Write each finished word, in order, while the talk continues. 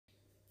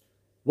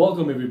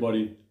Welcome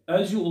everybody.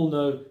 As you all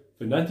know,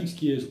 Fanatics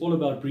Gear is all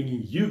about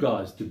bringing you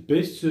guys the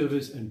best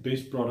service and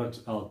best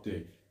products out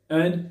there.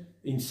 And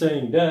in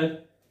saying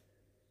that,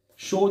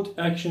 Short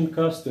Action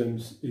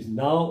Customs is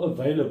now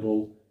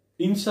available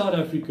in South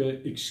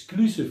Africa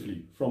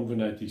exclusively from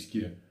Fanatics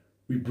Gear.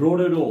 We brought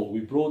it all.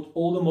 We brought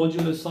all the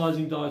modular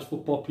sizing dies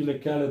for popular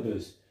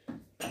calibers.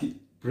 The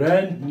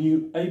brand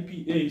new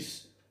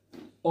APS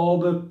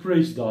Arbor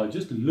press die.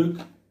 Just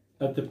look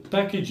at the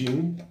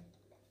packaging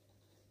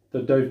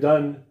that they've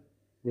done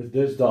with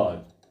this die.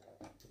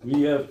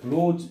 We have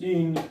brought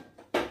in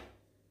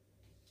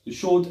the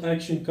Short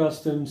Action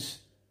Customs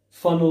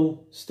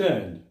funnel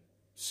stand.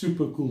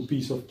 Super cool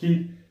piece of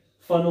kit,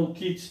 funnel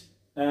kits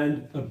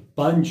and a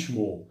bunch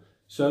more.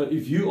 So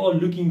if you are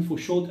looking for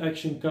Short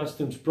Action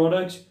Customs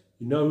products,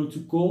 you know who to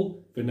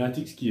call,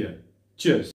 Fanatics Gear. Cheers.